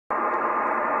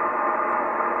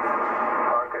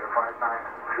59,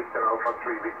 Victor Alpha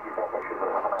 3, Whiskey Papa Sugar,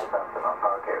 have a nice afternoon,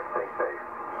 okay, stay safe.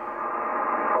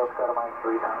 Oscar Mike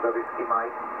 3, Tango Whiskey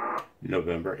Mike.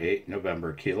 November 8,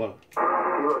 November Kilo.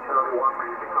 Kilo Charlie 1, will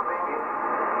you be coming in?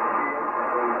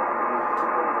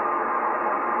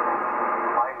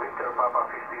 Mike Victor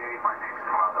Papa 58, my name is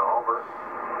Vlado, over.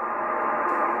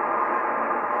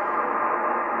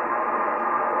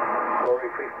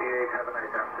 Glory 58, have a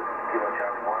nice afternoon, Kilo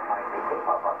Charlie 1, Mike Victor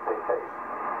Papa, stay safe.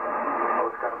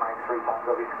 Oscar Mike 3,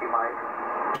 Tango Whiskey Mike.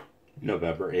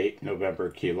 November 8, November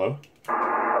Kilo.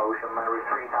 Ocean Mary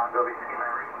 3, Tango Whiskey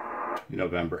Mary.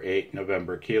 November 8,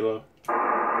 November Kilo. 2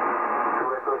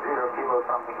 Echo 0 Kilo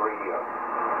something radio.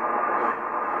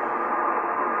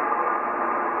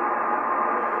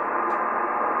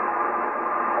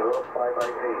 Hello 5 by 8.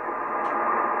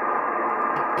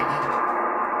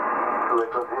 2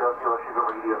 Echo 0 Kilo Sugar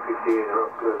Radio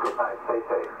 58. Good night, stay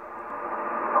safe.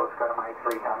 Oscar Mike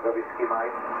 3, Tango Whiskey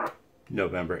Mike.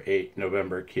 November 8,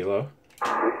 November Kilo.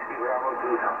 Whiskey Bravo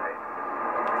 2 something.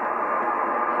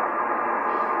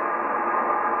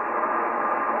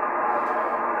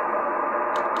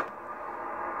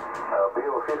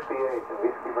 Bill 58,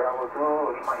 Whiskey Bravo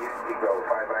 2, Lima Indigo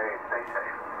 5 by 8, stay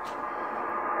safe.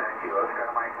 Thank you,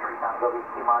 Oscar Mike 3, Tango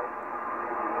Whiskey Mike.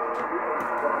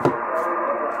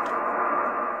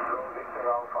 Go Victor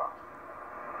Alpha.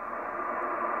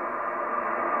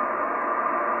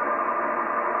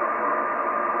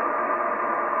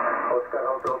 Oscar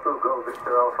Hotel 2, go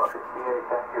Victor Alpha 58,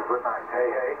 thank you, good night. Hey,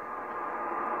 hey.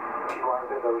 Q1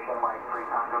 Z Ocean Mike 3,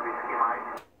 Tango Whiskey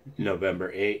Mike. November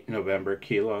 8, November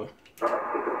Kilo.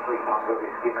 Mexico 3, Tango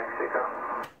Whiskey Mexico.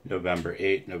 November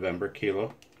 8, November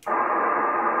Kilo.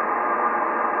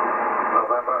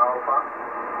 November Alpha.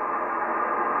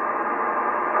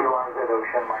 Q1 Z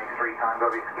Ocean Mike 3, Tango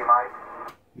Whiskey Mike.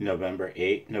 November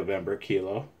 8, November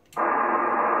Kilo. Mike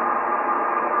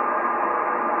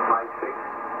 6.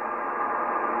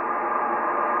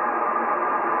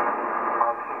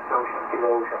 Mike 6 Ocean Kilo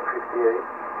Ocean 58.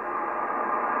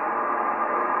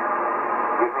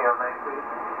 Give me your name, please.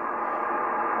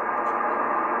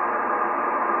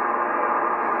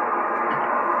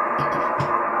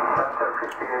 Center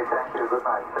 58, thank you. Good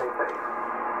night. Stay safe.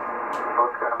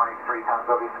 Oscar Mike 3,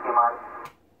 Tango Whiskey Mike.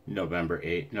 November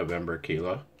 8, November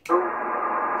Kilo.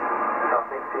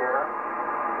 Something Sierra.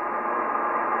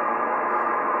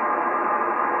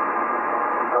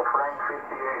 So Frank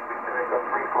 58, Victor Echo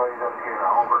 3, Florida Sierra,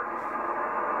 over.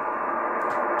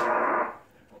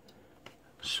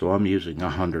 So I'm using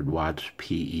 100 watts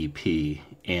PEP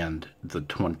and the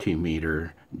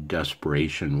 20m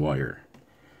Desperation wire.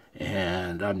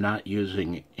 And I'm not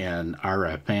using an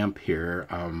RF amp here.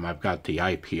 I've got the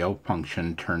IPO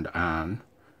function turned on.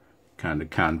 Kind of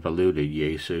convoluted,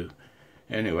 Yesu.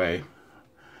 Anyway,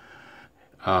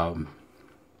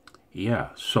 yeah,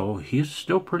 so he's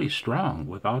still pretty strong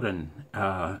without an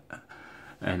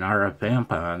RF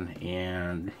amp on,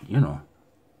 and, you know,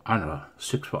 on a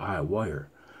 6-foot high wire.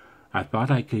 I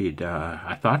thought I could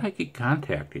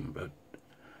contact him, but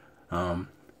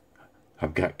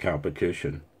I've got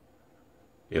competition.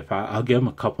 I'll give him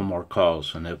a couple more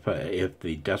calls, and if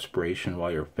the Desperation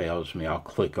wire fails me, I'll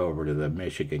click over to the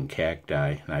Michigan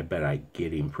Cacti, and I bet I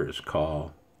get him for his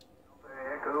call.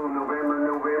 Echo,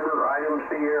 November, item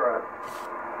Sierra.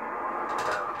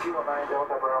 Kilo 9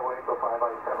 Delta Bravo Echo 5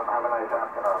 by 7. Have a nice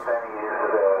afternoon. Danny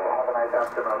is, have a nice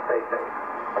afternoon. Stay safe.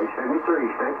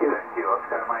 73, thank you. Thank you.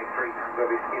 Oscar Mike 3, Tango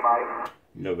Whiskey Mike.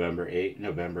 November 8,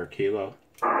 November Kilo.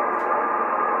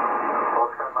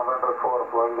 Oscar November 4,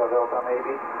 Florida Delta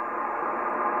maybe.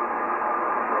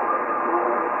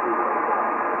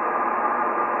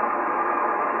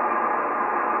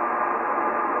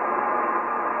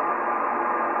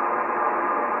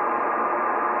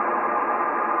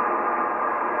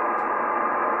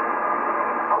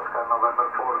 Oscar November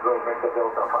 4, go back to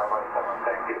Delta 5 by 7.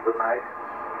 Thank you. Good night.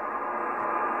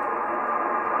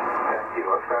 Thank you.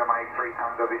 Oscar Mike 3,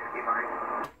 Tango Whiskey Mike.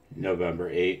 November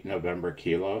 8, November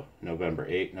Kilo. November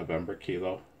 8, November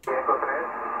Kilo. Echo 3.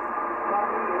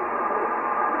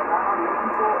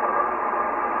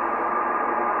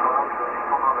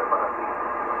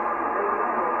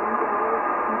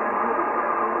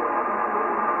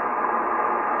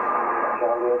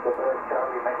 Charlie Echo 3,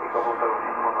 Charlie Mexico Hotel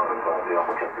 59, Claudia.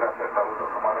 Muchas gracias. Saludos,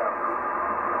 camarada.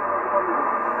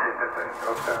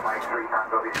 Oscar Mike 3,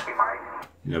 Tango Whiskey Mike.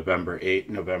 November 8,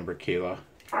 November Kilo.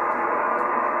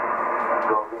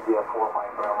 Golf India 4,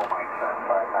 Mike Bravo, Mike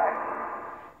 759.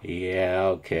 Yeah,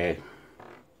 okay.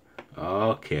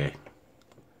 Okay.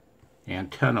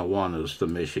 Antenna 1 is the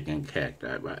Michigan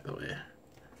Cacti, by the way.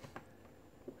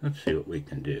 Let's see what we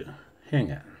can do.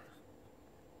 Hang on.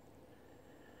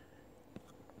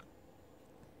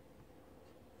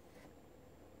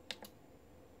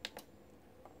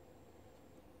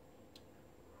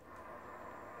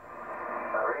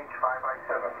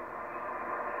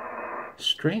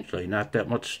 Strangely, not that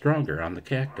much stronger on the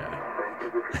cacti.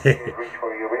 Reach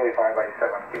for you, really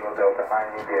 5x7 Kilo Delta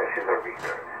 9 India Sugar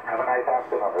Victor. Have a nice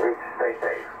afternoon. Reach, stay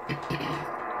safe.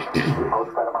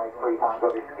 Outside Mike 3 Tango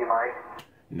Whiskey Mike.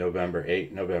 November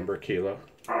 8, November Kilo.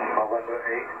 November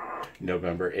 8.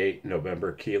 November 8,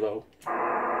 November Kilo.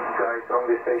 Guys from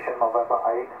the station, November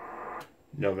 8.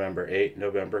 November 8,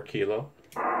 November Kilo.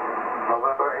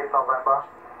 November 8, November.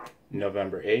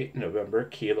 November 8, November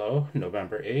Kilo.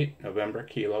 November 8, November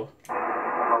Kilo.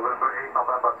 November 8,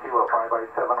 November Kilo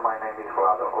 5x7. My name is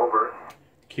Vlado. Over.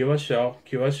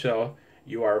 QSL,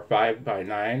 you are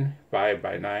 5x9,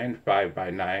 5x9,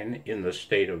 5x9 in the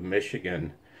state of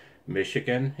Michigan.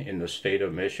 In the state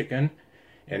of Michigan.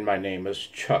 And my name is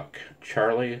Chuck.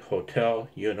 Charlie Hotel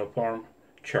Uniform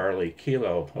Charlie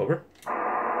Kilo. Over. Chuck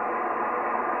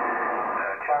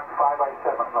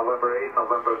 5x7, November 8,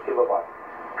 November Kilowatt.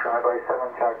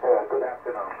 5x7, Chuck. Good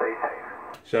afternoon. Stay safe.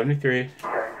 73.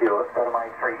 Thank you. Let's go to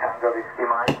Mike 3 Tango Whiskey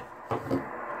Mike.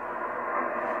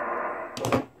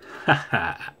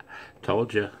 Haha.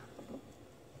 Told ya.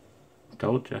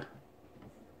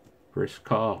 First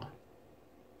call.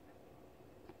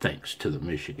 Thanks to the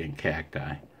Michigan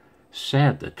Cacti.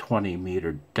 Sad the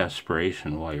 20-meter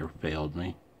desperation wire failed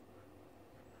me.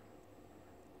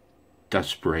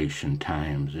 Desperation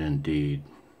times indeed.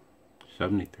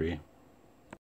 73.